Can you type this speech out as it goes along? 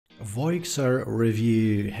Voixr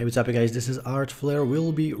review. Hey, what's up guys, this is Flair.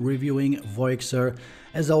 We'll be reviewing Voixr.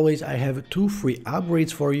 As always, I have two free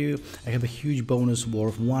upgrades for you. I have a huge bonus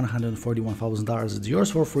worth $141,000. It's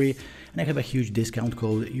yours for free, and I have a huge discount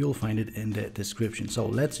code. You'll find it in the description. So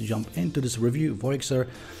let's jump into this review. Voixr,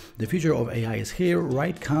 the future of AI is here.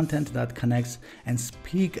 Write content that connects and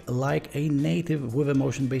speak like a native with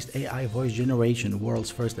emotion-based AI voice generation. The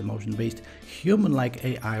world's first emotion-based human-like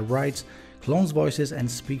AI writes, clones voices, and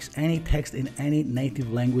speaks any text in any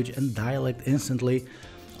native language and dialect instantly,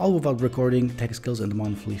 all without recording, tech skills, and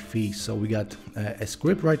monthly fees. So we got a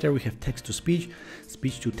script writer, we have text-to-speech,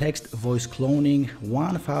 speech-to-text, voice cloning,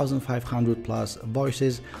 1,500 plus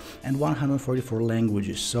voices, and 144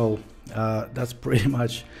 languages. So that's pretty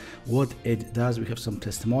much what it does. We have some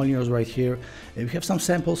testimonials right here. And we have some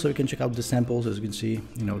samples, so you can check out the samples. As you can see,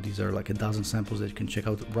 these are like a dozen samples that you can check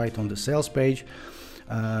out right on the sales page.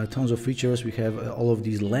 Tons of features. We have all of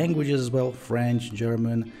these languages as well: French,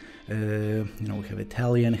 German, we have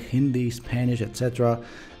Italian, Hindi, Spanish, etc.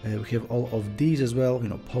 We have all of these as well,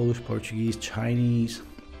 Polish, Portuguese, Chinese.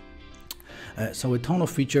 So a ton of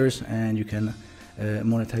features, and you can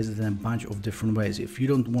monetize it in a bunch of different ways. If you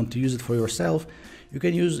don't want to use it for yourself, you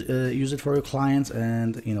can use it for your clients,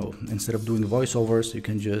 and instead of doing voiceovers, you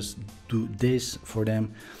can just do this for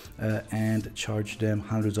them and charge them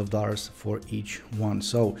hundreds of dollars for each one.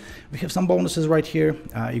 So we have some bonuses right here.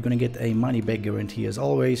 You're gonna get a money back guarantee as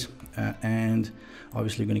always, and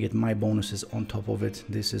obviously you're gonna get my bonuses on top of it.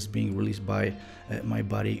 This is being released by my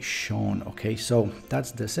buddy Sean. Okay, so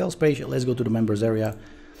that's the sales page. Let's go to the members area,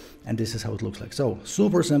 and this is how it looks like. So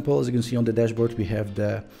super simple. As you can see on the dashboard, we have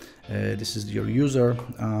the this is your user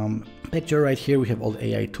picture right here. We have all the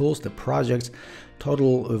AI tools, the projects,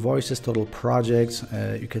 total voices, total projects.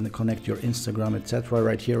 You can connect your Instagram, etc.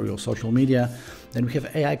 right here, your social media. Then we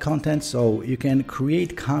have AI content, so you can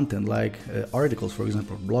create content like articles, for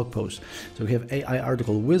example, blog posts. So we have AI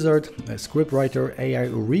article wizard, a script writer, AI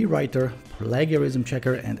rewriter, plagiarism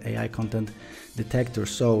checker, and AI content detector.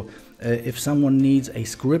 So if someone needs a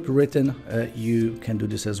script written, you can do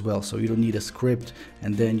this as well. So you don't need a script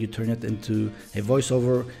and then you turn it into a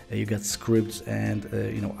voiceover. You get scripts and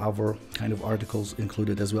other kind of articles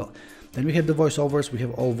included as well. Then we have the voiceovers. We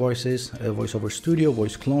have all voices, voiceover studio,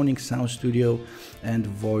 voice cloning, sound studio, and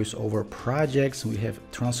voiceover projects. We have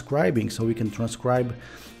transcribing, so we can transcribe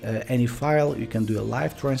any file. You can do a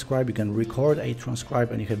live transcribe, you can record a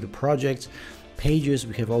transcribe, and you have the projects, pages.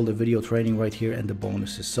 We have all the video training right here and the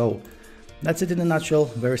bonuses. So that's it in a nutshell.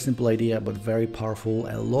 Very simple idea, but very powerful.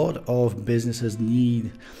 A lot of businesses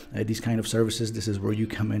need these kind of services. This is where you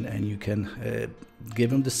come in and you can give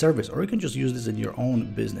them the service, or you can just use this in your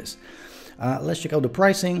own business. Let's check out the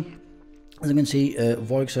pricing. As you can see,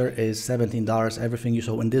 Voixr is $17. Everything you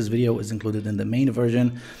saw in this video is included in the main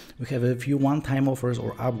version. We have a few one-time offers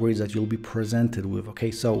or upgrades that you'll be presented with. Okay,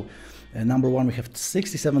 so number one, we have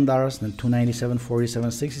 $67, then $297,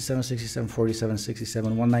 $47, $67, $67, $47,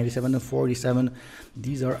 $67, $197, and $47.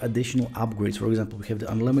 These are additional upgrades. For example, we have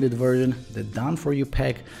the unlimited version, the done for you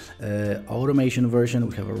pack, automation version.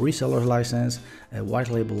 We have a reseller license, a white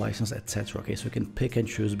label license, etc. Okay, so you can pick and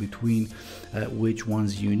choose between which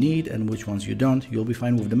ones you need and which ones you don't. You'll be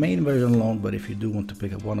fine with the main version alone, but if you do want to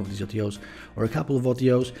pick up one of these OTOs or a couple of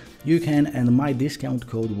OTOs, you can, and my discount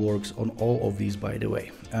code works on all of these, by the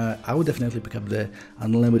way. I would definitely pick up the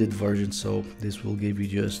unlimited version, so this will give you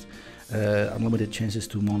just unlimited chances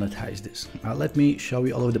to monetize this. Let me show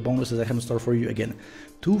you all of the bonuses I have in store for you. Again,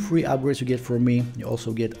 two free upgrades you get from me. You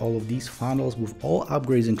also get all of these funnels with all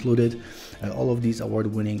upgrades included, all of these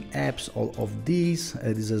award-winning apps, all of these.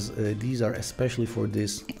 These are especially for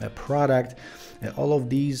this product. All of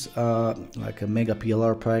these like a mega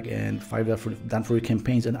PLR pack and 5 done for you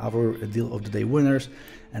campaigns and other deal of the day winners,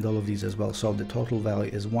 and all of these as well. So the total value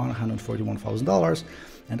is $141,000,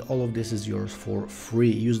 and all of this is yours for free.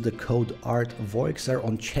 Use the code ARTVoixr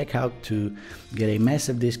on checkout to get a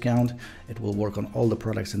massive discount. It will work on all the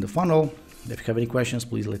products in the funnel. If you have any questions,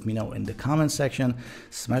 please let me know in the comment section.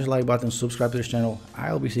 Smash the like button, subscribe to this channel.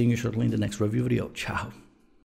 I'll be seeing you shortly in the next review video. Ciao.